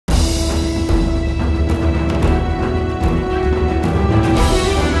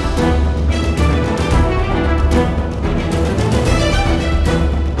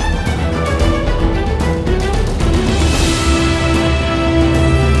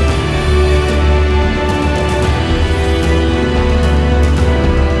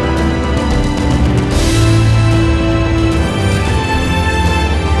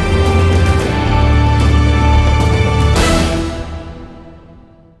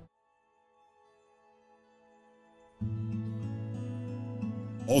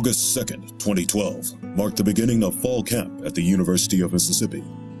August 2nd, 2012, marked the beginning of fall camp at the University of Mississippi.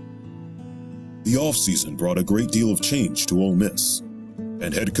 The offseason brought a great deal of change to Ole Miss,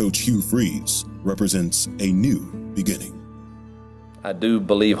 and head coach Hugh Freeze represents a new beginning. I do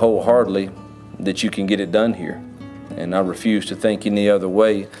believe wholeheartedly that you can get it done here, and I refuse to think any other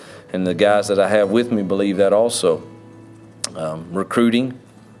way, and the guys that I have with me believe that also. Recruiting,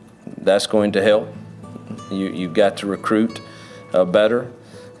 that's going to help. You've got to recruit better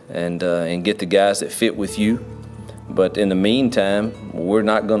and get the guys that fit with you. But in the meantime, we're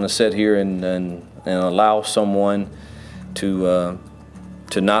not going to sit here and allow someone to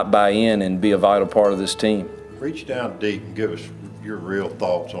not buy in and be a vital part of this team. Reach down deep and give us your real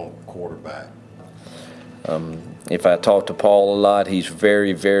thoughts on quarterback. If I talk to Paul a lot, he's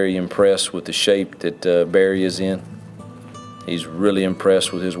very, very impressed with the shape that Barry is in. He's really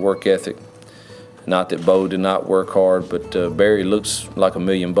impressed with his work ethic. Not that Bo did not work hard, but Barry looks like $1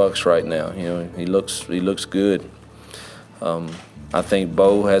 million right now. You know, he looks good. I think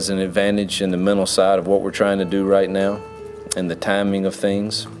Bo has an advantage in the mental side of what we're trying to do right now and the timing of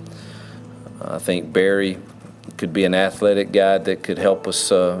things. I think Barry could be an athletic guy that could help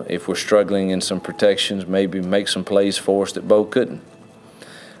us if we're struggling in some protections, maybe make some plays for us that Bo couldn't.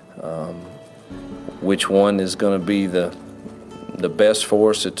 Which one is going to be the best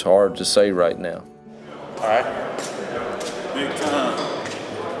for us, it's hard to say right now. All right. Big time.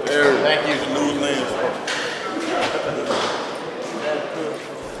 Thank you.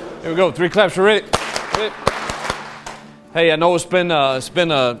 Here we go. 3 claps are ready. Hey, I know it's been a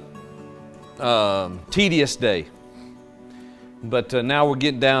tedious day, but now we're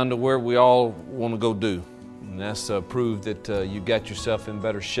getting down to where we all want to go do, and that's prove that you got yourself in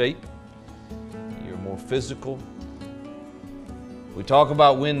better shape. You're more physical. We talk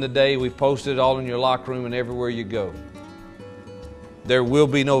about win the day. We posted it all in your locker room and everywhere you go. There will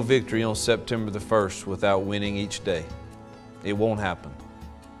be no victory on September the 1st without winning each day. It won't happen.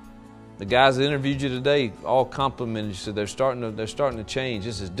 The guys that interviewed you today all complimented you, said they're starting to change.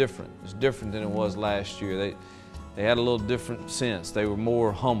 This is different. It's different than it was last year. They had a little different sense. They were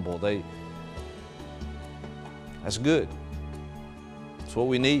more humble. That's good. That's what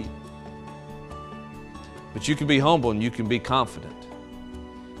we need. But you can be humble and you can be confident.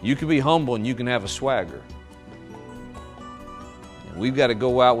 You can be humble and you can have a swagger. And we've got to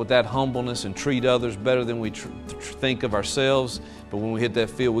go out with that humbleness and treat others better than we think of ourselves. But when we hit that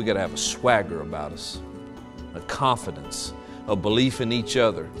field, we got to have a swagger about us, a confidence, a belief in each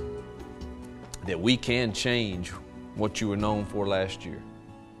other that we can change what you were known for last year.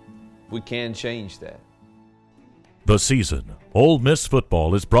 We can change that. The season, Ole Miss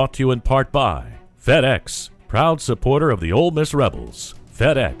football is brought to you in part by FedEx, proud supporter of the Ole Miss Rebels.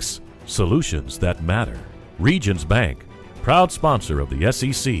 FedEx, solutions that matter. Regions Bank, proud sponsor of the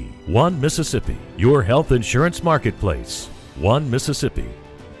SEC. One Mississippi, your health insurance marketplace. One Mississippi,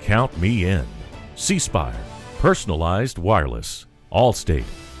 count me in. C-Spire, personalized wireless. Allstate,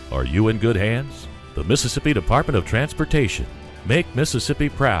 are you in good hands? The Mississippi Department of Transportation, make Mississippi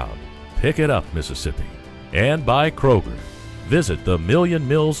proud. Pick it up, Mississippi. And by Kroger. Visit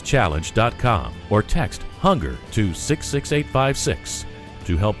themillionmealschallenge.com or text HUNGER to 66856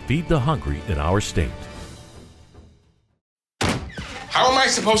 to help feed the hungry in our state. How am I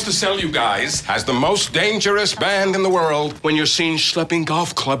supposed to sell you guys as the most dangerous band in the world when you're seen schlepping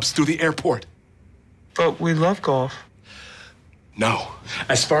golf clubs through the airport? But we love golf. No.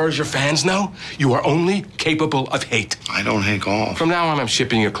 As far as your fans know, you are only capable of hate. I don't hate golf. From now on, I'm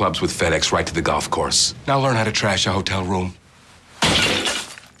shipping your clubs with FedEx right to the golf course. Now learn how to trash a hotel room.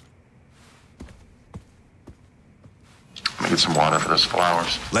 Let me get some water for those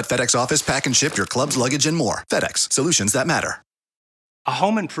flowers. Let FedEx Office pack and ship your club's luggage and more. FedEx, solutions that matter. A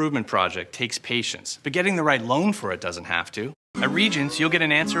home improvement project takes patience, but getting the right loan for it doesn't have to. At Regions, you'll get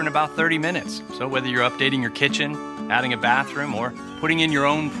an answer in about 30 minutes. So whether you're updating your kitchen, adding a bathroom, or putting in your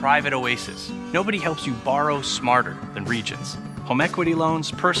own private oasis, nobody helps you borrow smarter than Regions. Home equity loans,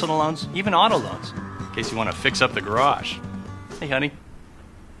 personal loans, even auto loans, in case you want to fix up the garage. Hey, honey.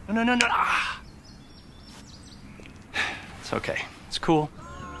 No. Ah. It's okay. It's cool.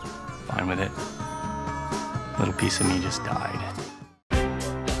 Fine with it. Little piece of me just died.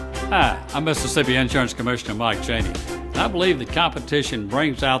 Hi, I'm Mississippi Insurance Commissioner Mike Cheney. I believe that competition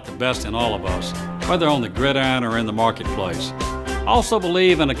brings out the best in all of us, whether on the gridiron or in the marketplace. I also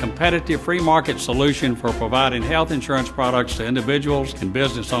believe in a competitive free market solution for providing health insurance products to individuals and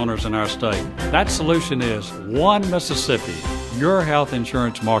business owners in our state. That solution is One Mississippi, your health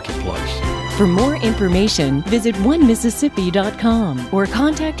insurance marketplace. For more information, visit onemississippi.com or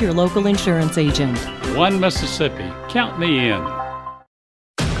contact your local insurance agent. One Mississippi, count me in.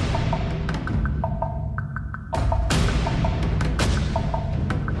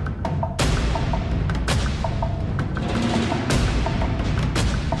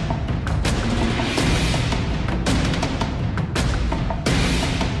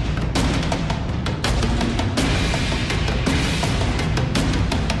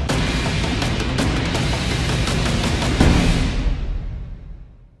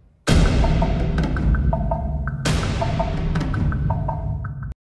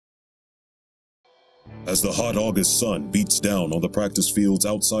 As the hot August sun beats down on the practice fields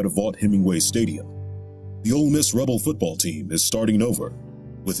outside of Vaught-Hemingway Stadium, the Ole Miss Rebel football team is starting over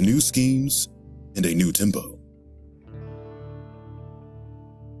with new schemes and a new tempo.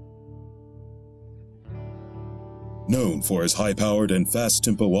 Known for his high-powered and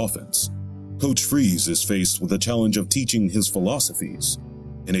fast-tempo offense, Coach Freeze is faced with the challenge of teaching his philosophies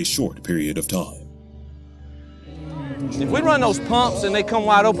in a short period of time. If we run those pumps and they come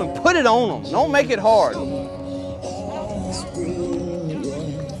wide open, put it on them. Don't make it hard.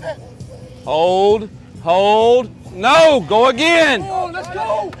 Hold, hold. No, go again. Let's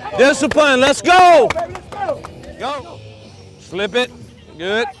go. Discipline, let's go. Go. Slip it.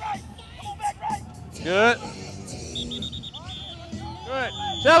 Good. Good. Good.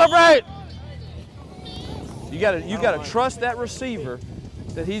 Celebrate. You gotta trust that receiver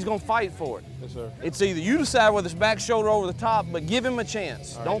that he's gonna fight for it. Yes, sir. It's either you decide whether it's back shoulder over the top, but give him a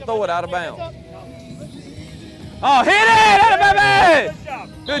chance. Don't throw it out of bounds. Oh, hit it!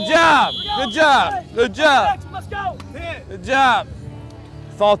 Good job! Good job! Good job! Let's go! Good job!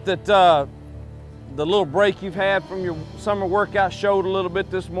 Thought that the little break you've had from your summer workout showed a little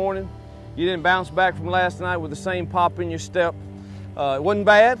bit this morning. You didn't bounce back from last night with the same pop in your step. It wasn't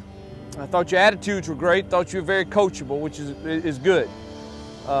bad. I thought your attitudes were great. Thought you were very coachable, which is good.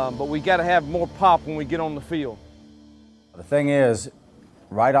 But we got to have more pop when we get on the field. The thing is,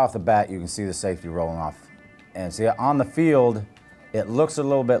 right off the bat, you can see the safety rolling off. And see, on the field, it looks a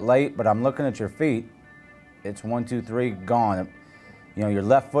little bit late, but I'm looking at your feet. It's 1, 2, 3, gone. You know, your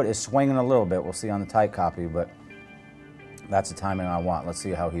left foot is swinging a little bit. We'll see on the tight copy, but that's the timing I want. Let's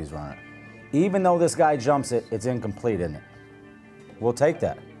see how he's running. Even though this guy jumps it, it's incomplete, isn't it? We'll take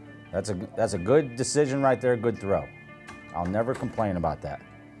that. That's a good decision right there, good throw. I'll never complain about that.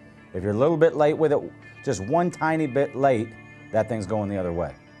 If you're a little bit late with it, just one tiny bit late, that thing's going the other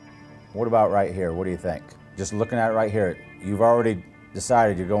way. What about right here? What do you think? Just looking at it right here, you've already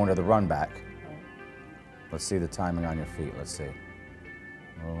decided you're going to the run back. Let's see the timing on your feet. Let's see.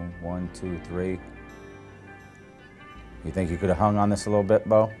 1, 2, 3. You think you could have hung on this a little bit,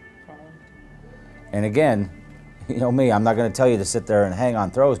 Bo? And again, you know me, I'm not going to tell you to sit there and hang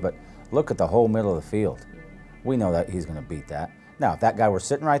on throws, but look at the whole middle of the field. We know that he's going to beat that. Now, if that guy were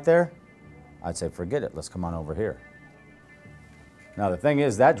sitting right there, I'd say, forget it. Let's come on over here. Now, the thing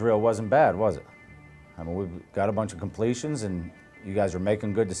is, that drill wasn't bad, was it? I mean, we've got a bunch of completions, and you guys are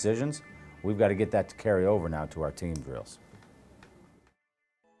making good decisions. We've got to get that to carry over now to our team drills.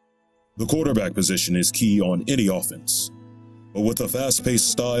 The quarterback position is key on any offense, but with the fast-paced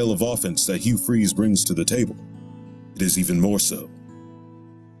style of offense that Hugh Freeze brings to the table, it is even more so.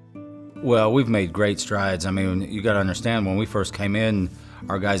 Well, we've made great strides. I mean, you got to understand, when we first came in,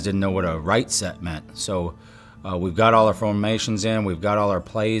 our guys didn't know what a right set meant. So we've got all our formations in, we've got all our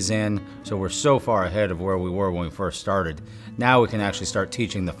plays in, so we're so far ahead of where we were when we first started. Now we can actually start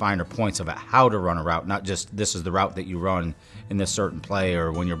teaching the finer points of how to run a route, not just this is the route that you run in this certain play,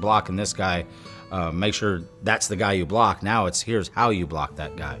 or when you're blocking this guy, make sure that's the guy you block. Now it's here's how you block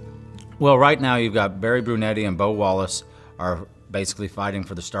that guy. Well, right now you've got Barry Brunetti and Bo Wallace are basically fighting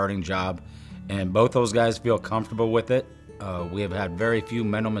for the starting job, and both those guys feel comfortable with it. We have had very few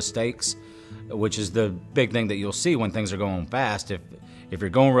mental mistakes, which is the big thing that you'll see when things are going fast. If you're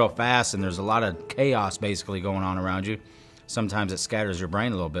going real fast and there's a lot of chaos basically going on around you, sometimes it scatters your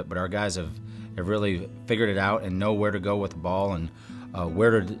brain a little bit, but our guys have really figured it out and know where to go with the ball and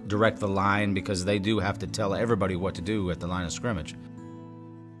where to direct the line, because they do have to tell everybody what to do at the line of scrimmage.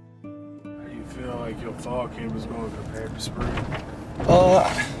 How do you feel like your fall camp is going compared to spring?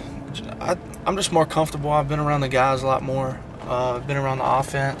 I'm just more comfortable. I've been around the guys a lot more. I've been around the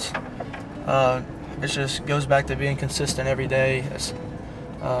offense. It just goes back to being consistent every day. It's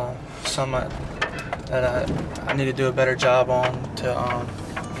something that I need to do a better job on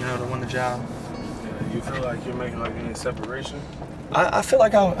to win the job. Yeah, you feel like you're making like any separation? I feel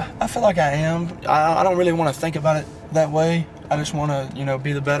like I am. I don't really want to think about it that way. I just want to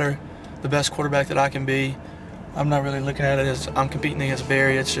be the best quarterback that I can be. I'm not really looking at it as I'm competing against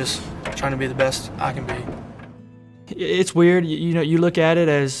Barry. It's just trying to be the best I can be. It's weird. You look at it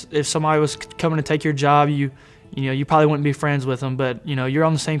as if somebody was coming to take your job. You probably wouldn't be friends with them, but you're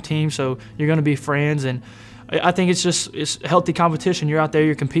on the same team, so you're going to be friends. And I think it's healthy competition. You're out there,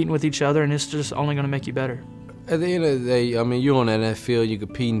 you're competing with each other, and it's just only going to make you better. At the end of the day, I mean, you're on that field. You're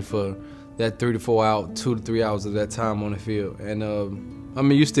competing for that 3 to 4 hours, 2 to 3 hours of that time on the field, and I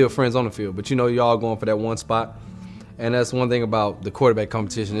mean, you're still friends on the field, but you're all going for that one spot. And that's one thing about the quarterback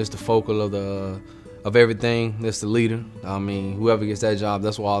competition. It's the focal of everything. It's the leader. I mean, whoever gets that job,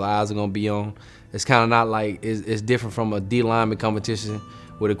 that's what all the eyes are going to be on. It's kind of not like it's different from a D lineman competition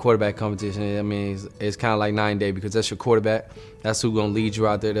with a quarterback competition, I mean, it's kind of like 9 day because that's your quarterback. That's who's going to lead you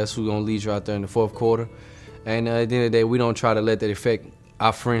out there. That's who's going to lead you out there in the fourth quarter. And at the end of the day, we don't try to let that affect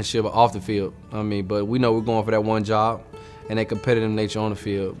our friendship off the field. I mean, but we know we're going for that one job and that competitive nature on the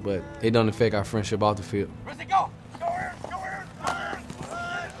field, but it doesn't affect our friendship off the field.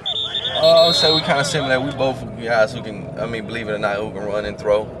 I would say we kind of similar. We both guys who can, I mean, believe it or not, who can run and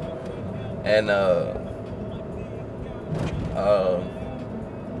throw. And,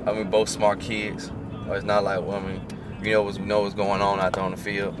 I mean, both smart kids. It's not like, I mean, we know what's going on out there on the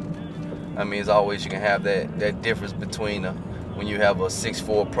field. I mean, as always, you can have that difference between when you have a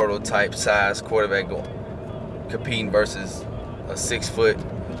 6'4" prototype size quarterback competing versus a 6 foot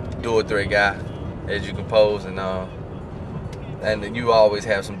dual threat guy as you compose, and you always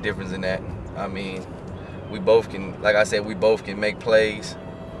have some difference in that. I mean, we both can, like I said, we both can make plays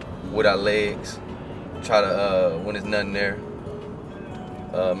with our legs, try to, when there's nothing there,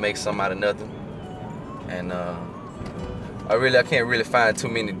 make something out of nothing. And I can't really find too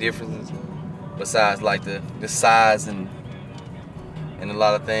many differences besides like the size and a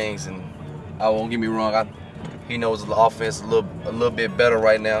lot of things. And I won't get me wrong, he knows the offense a little bit better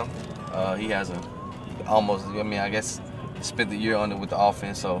right now. He has almost, I mean, I guess spent the year on it with the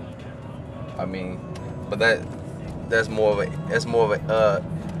offense. So, I mean, but that's more of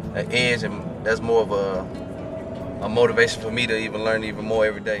an edge, and that's more of a motivation for me to even learn even more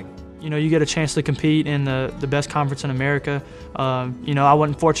every day. You know, you get a chance to compete in the best conference in America. You know, I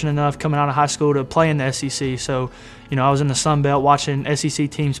wasn't fortunate enough coming out of high school to play in the SEC. So, you know, I was in the Sun Belt watching SEC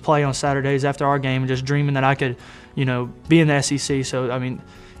teams play on Saturdays after our game and just dreaming that I could, you know, be in the SEC. So, I mean,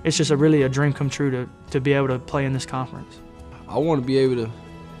 it's just really a dream come true to be able to play in this conference. I want to be able to,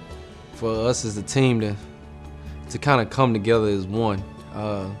 for us as a team, to kind of come together as one,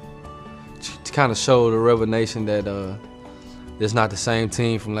 to kind of show the Rebel Nation that it's not the same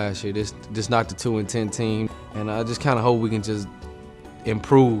team from last year. This not the 2-10 team, and I just kind of hope we can just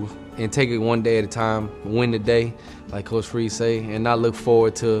improve and take it one day at a time, win the day, like Coach Freeze say, and not look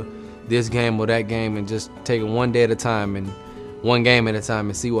forward to this game or that game, and just take it one day at a time and one game at a time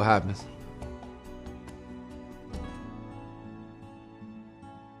and see what happens.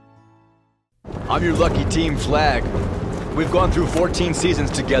 I'm your lucky team Flag. We've gone through 14 seasons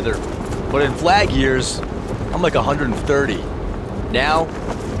together, but in Flag years, I'm like 130. Now,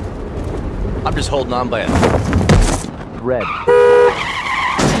 I'm just holding on by a thread.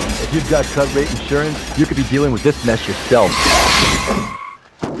 If you've got cut rate insurance, you could be dealing with this mess yourself.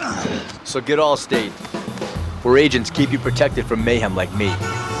 So get Allstate, where agents keep you protected from mayhem like me.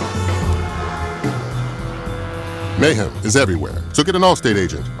 Mayhem is everywhere, so get an Allstate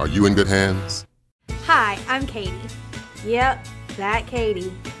agent. Are you in good hands? Hi, I'm Katie. Yep, that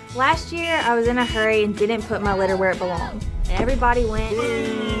Katie. Last year, I was in a hurry and didn't put my litter where it belonged. Everybody went.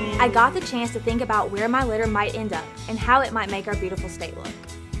 I got the chance to think about where my litter might end up and how it might make our beautiful state look.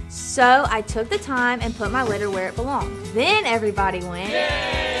 So I took the time and put my litter where it belonged. Then everybody went.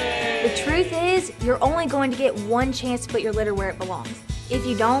 Yay! The truth is, you're only going to get one chance to put your litter where it belongs. If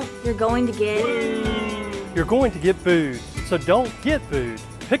you don't, you're going to get... You're going to get booed, so don't get booed.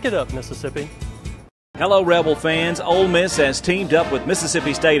 Pick it up, Mississippi. Hello, Rebel fans. Ole Miss has teamed up with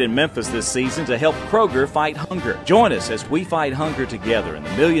Mississippi State and Memphis this season to help Kroger fight hunger. Join us as we fight hunger together in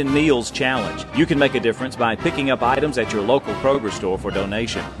the Million Meals Challenge. You can make a difference by picking up items at your local Kroger store for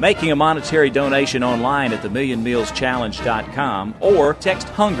donation, making a monetary donation online at themillionmealschallenge.com, or text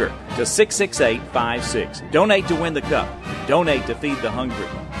HUNGER to 66856. Donate to win the cup. Donate to feed the hungry.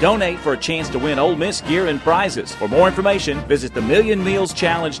 Donate for a chance to win Ole Miss gear and prizes. For more information, visit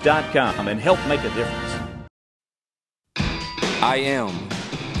themillionmealschallenge.com and help make a difference. I am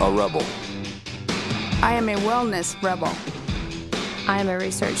a rebel. I am a wellness rebel. I am a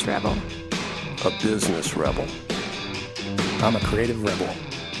research rebel. A business rebel. I'm a creative rebel.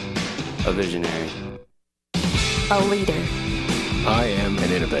 A visionary. A leader. I am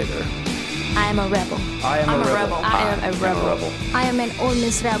an innovator. I am a rebel. I am a rebel. I am a rebel. I am an Ole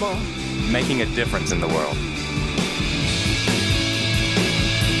Miss rebel. Making a difference in the world.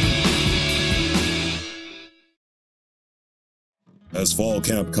 As fall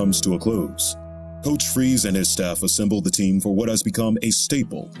camp comes to a close, Coach Freeze and his staff assembled the team for what has become a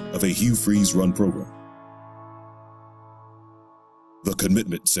staple of a Hugh Freeze run program: the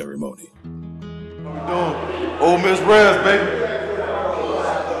commitment ceremony. How we doing? Ole Miss Reds, baby.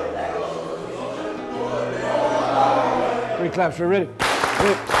 3 claps, we're ready.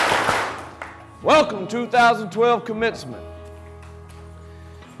 Welcome 2012 commencement.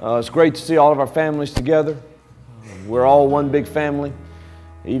 It's great to see all of our families together. We're all one big family,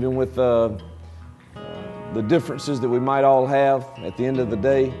 even with the differences that we might all have, at the end of the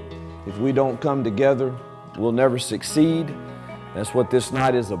day, if we don't come together, we'll never succeed. That's what this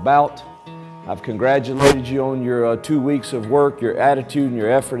night is about. I've congratulated you on your 2 weeks of work. Your attitude and your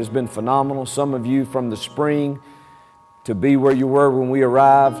effort has been phenomenal. Some of you from the spring to be where you were when we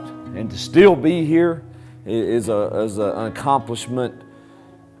arrived and to still be here is an accomplishment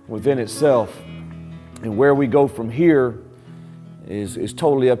within itself. And where we go from here is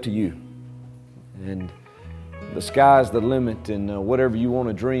totally up to you. And the sky's the limit, and whatever you want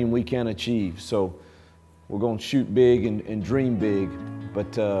to dream, we can achieve. So we're going to shoot big and dream big,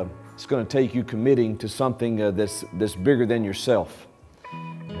 but it's going to take you committing to something that's bigger than yourself.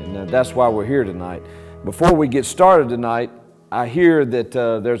 And that's why we're here tonight. Before we get started tonight, I hear that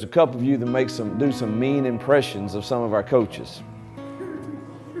there's a couple of you that do some mean impressions of some of our coaches.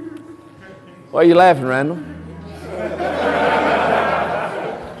 Why are you laughing, Randall?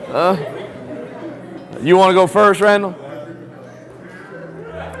 You want to go first, Randall?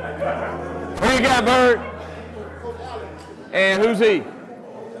 Who you got, Bird? And who's he?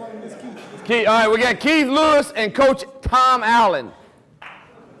 Keith. All right, we got Keith Lewis and Coach Tom Allen.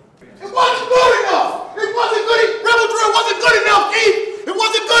 It wasn't good enough. It wasn't good. Rebel drill wasn't good enough, Keith. It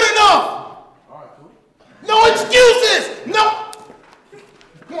wasn't good enough. No excuses. No.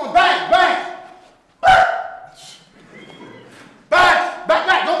 Come on, back. Back.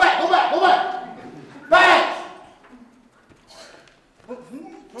 Go back. Back.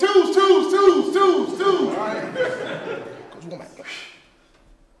 Twos.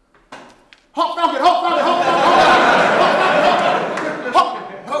 Hawk found it.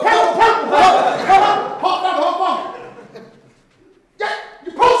 Yeah, you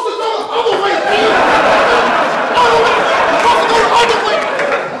supposed to go the other way, Steve. You're supposed to go the other way.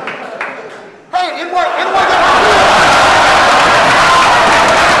 Hey, it worked.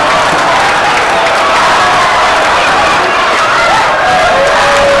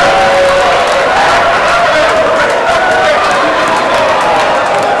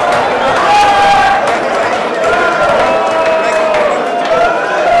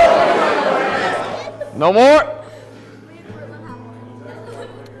 No more?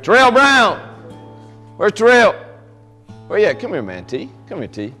 Terrell Brown. Where's Terrell? Oh yeah, come here, man, T. Come here,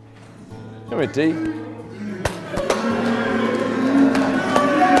 T. Come here, T.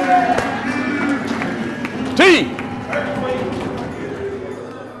 T!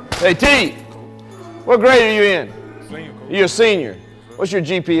 Hey, T. What grade are you in? Senior. You're a senior. What's your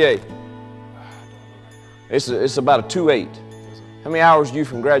GPA? It's about a 2.8. How many hours are you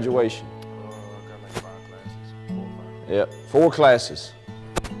from graduation? Yep, 4 classes.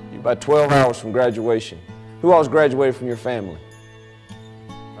 You're about 12 hours from graduation. Who else graduated from your family?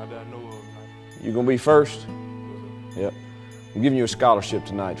 Not that I know of. You gonna be first? Yep. I'm giving you a scholarship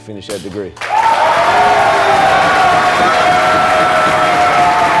tonight to finish that degree.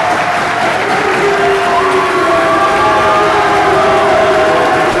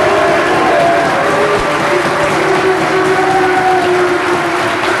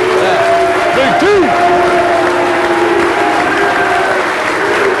 Big two.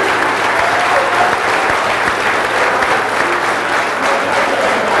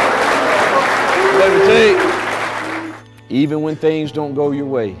 Even when things don't go your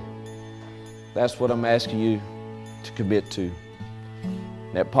way, that's what I'm asking you to commit to.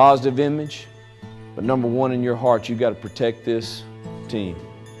 That positive image, but number one in your heart, you got to protect this team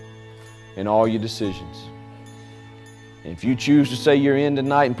in all your decisions. And if you choose to say you're in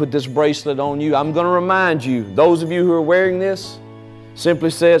tonight and put this bracelet on you, I'm going to remind you, those of you who are wearing this, simply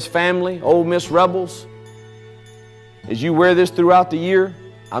says family, Ole Miss Rebels. As you wear this throughout the year,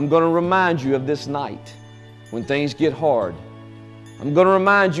 I'm going to remind you of this night. When things get hard. I'm going to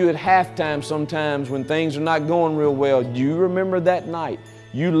remind you at halftime sometimes when things are not going real well. Do you remember that night?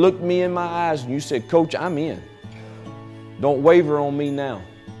 You looked me in my eyes and you said, Coach, I'm in. Don't waver on me now.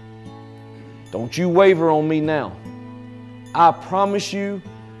 Don't you waver on me now. I promise you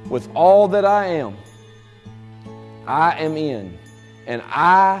with all that I am in. And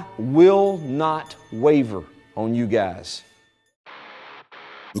I will not waver on you guys.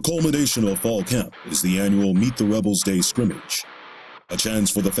 The culmination of fall camp is the annual Meet the Rebels Day scrimmage, a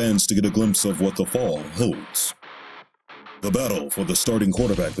chance for the fans to get a glimpse of what the fall holds. The battle for the starting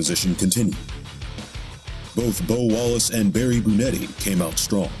quarterback position continued. Both Bo Wallace and Barry Brunetti came out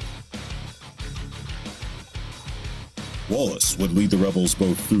strong. Wallace would lead the Rebels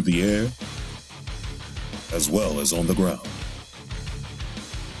both through the air as well as on the ground.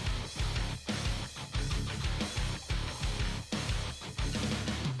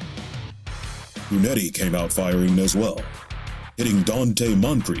 Brunetti came out firing as well, hitting Dante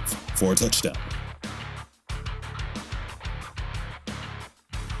Moncrief for a touchdown.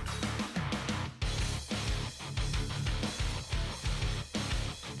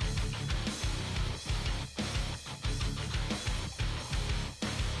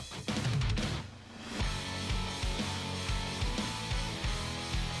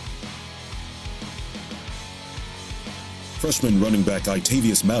 freshman running back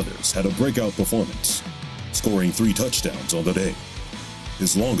Itavius Mathers had a breakout performance, scoring 3 touchdowns on the day,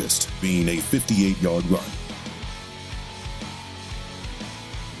 his longest being a 58-yard run.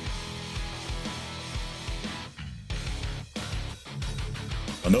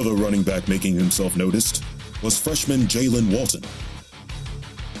 Another running back making himself noticed was freshman Jalen Walton.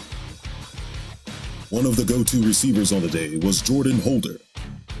 One of the go-to receivers on the day was Jordan Holder,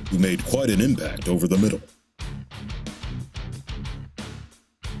 who made quite an impact over the middle.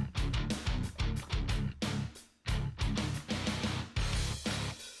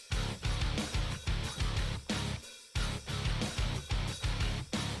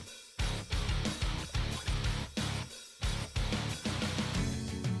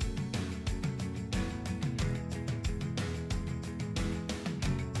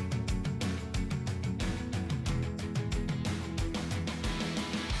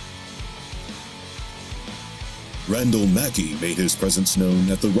 Randall Mackey made his presence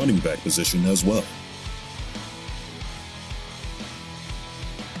known at the running back position as well.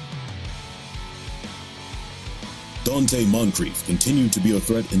 Dante Moncrief continued to be a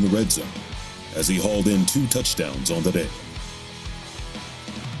threat in the red zone as he hauled in 2 touchdowns on the day.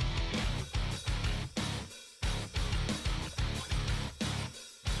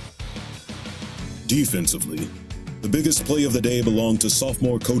 Defensively, the biggest play of the day belonged to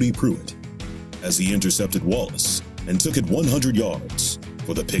sophomore Cody Pruitt, as he intercepted Wallace and took it 100 yards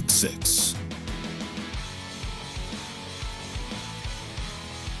for the pick 6.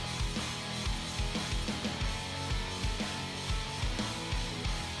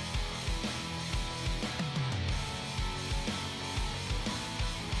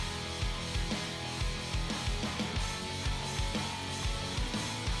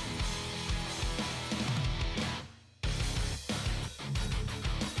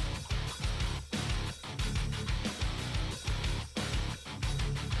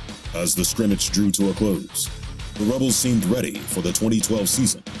 As the scrimmage drew to a close, the Rebels seemed ready for the 2012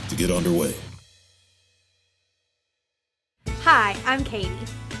 season to get underway. Hi, I'm Katie.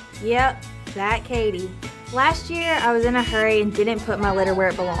 Yep, that Katie. Last year, I was in a hurry and didn't put my litter where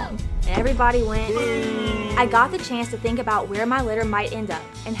it belonged. Everybody went. I got the chance to think about where my litter might end up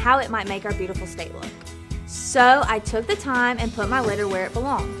and how it might make our beautiful state look. So I took the time and put my litter where it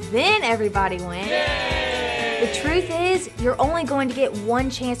belonged. Then everybody went. The truth is, you're only going to get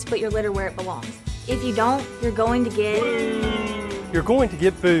one chance to put your litter where it belongs. If you don't, you're going to get... You're going to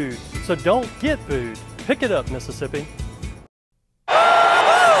get booed, so don't get booed. Pick it up, Mississippi.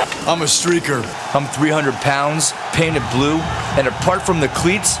 I'm a streaker. I'm 300 pounds, painted blue, and apart from the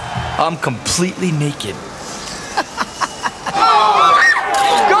cleats, I'm completely naked.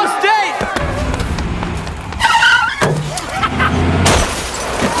 Go State!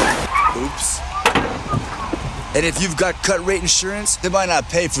 Oops. And if you've got cut rate insurance, they might not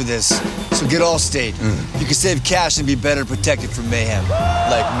pay for this. So get Allstate. You can save cash and be better protected from mayhem,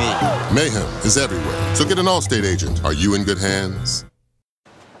 like me. Mayhem is everywhere, so get an Allstate agent. Are you in good hands?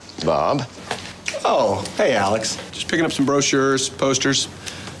 Bob. Oh, hey, Alex. Just picking up some brochures, posters,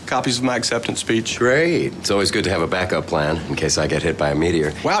 copies of my acceptance speech. Great. It's always good to have a backup plan in case I get hit by a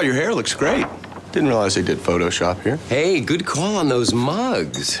meteor. Wow, your hair looks great. Didn't realize they did Photoshop here. Hey, good call on those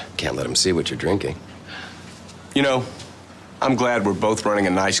mugs. Can't let them see what you're drinking. You know, I'm glad we're both running a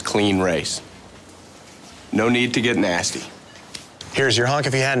nice, clean race. No need to get nasty. Here's your honk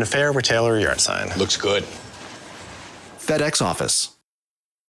if you had an affair with Taylor Yard sign. Looks good. FedEx office.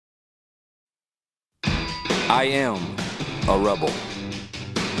 I am a rebel.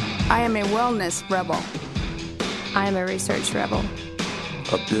 I am a wellness rebel. I am a research rebel.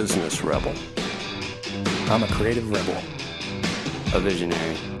 A business rebel. I'm a creative rebel. A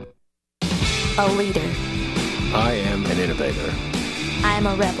visionary. A leader. I am an innovator. I am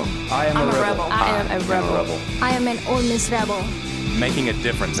a rebel. I am a rebel. I am a rebel. I am an Ole Miss rebel. Making a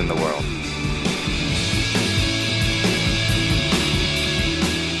difference in the world.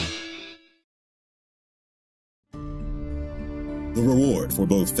 The reward for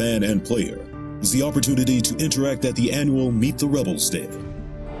both fan and player is the opportunity to interact at the annual Meet the Rebels Day.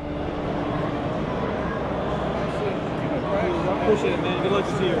 Appreciate it, man. Good luck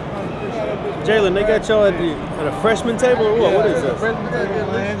to see you. Jalen, they got y'all at a freshman table or what? What is this? Freshman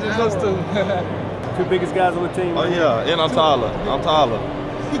table, man. Just us two. Two biggest guys on the team. Oh, yeah. And I'm taller.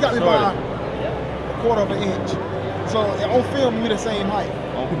 He got me by a quarter of an inch. So on film, we're the same height.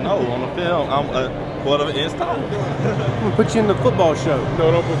 No, on the film, I'm a quarter of an inch taller. I'm going to put you in the football show.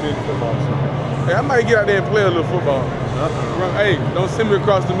 No, don't put me in the football show. Hey, I might get out there and play a little football. Hey, don't send me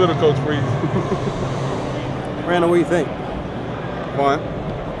across the middle, Coach Freeze. Randall, what do you think? Fun.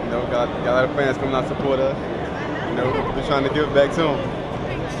 You know, got a lot of fans coming out to support us. You know, we're trying to give it back to him.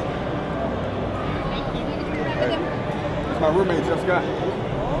 Hey, that's my roommate, Jeff Scott.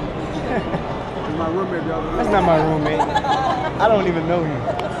 That's my roommate, y'all. That's not my roommate. I don't even know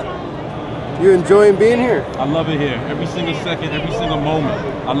him. You enjoying being here? I love it here. Every single second, every single moment.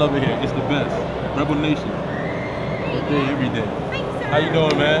 I love it here. It's the best. Rebel Nation. All day, every day. How you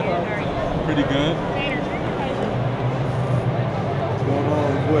doing, man? Pretty good. What's going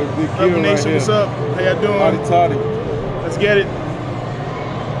on, boy? Big Rebel Nation, right what's up? How y'all doing? Howdy, toddy. Let's get it.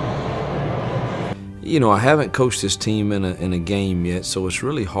 You know, I haven't coached this team in a game yet, so it's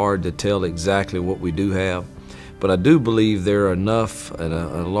really hard to tell exactly what we do have. But I do believe there are enough, and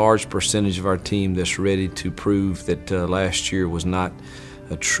a large percentage of our team that's ready to prove that last year was not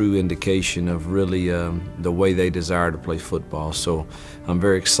a true indication of really the way they desire to play football. So I'm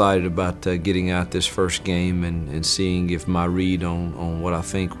very excited about getting out this first game and seeing if my read on what I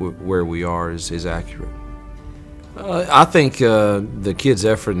think where we are is accurate. I think the kids'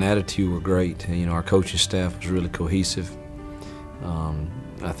 effort and attitude were great. You know, our coaching staff was really cohesive.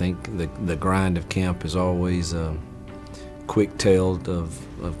 I think the grind of camp is always quick-tailed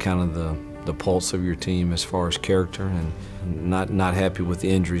of kind of the pulse of your team as far as character, and not happy with the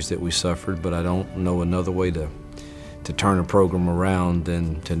injuries that we suffered, but I don't know another way to turn a program around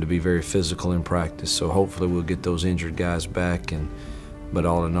than to be very physical in practice. So hopefully we'll get those injured guys back, but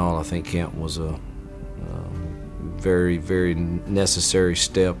all in all, I think camp was a very, very necessary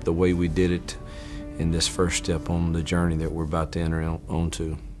step, the way we did it in this first step on the journey that we're about to enter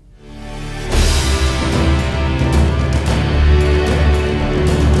onto.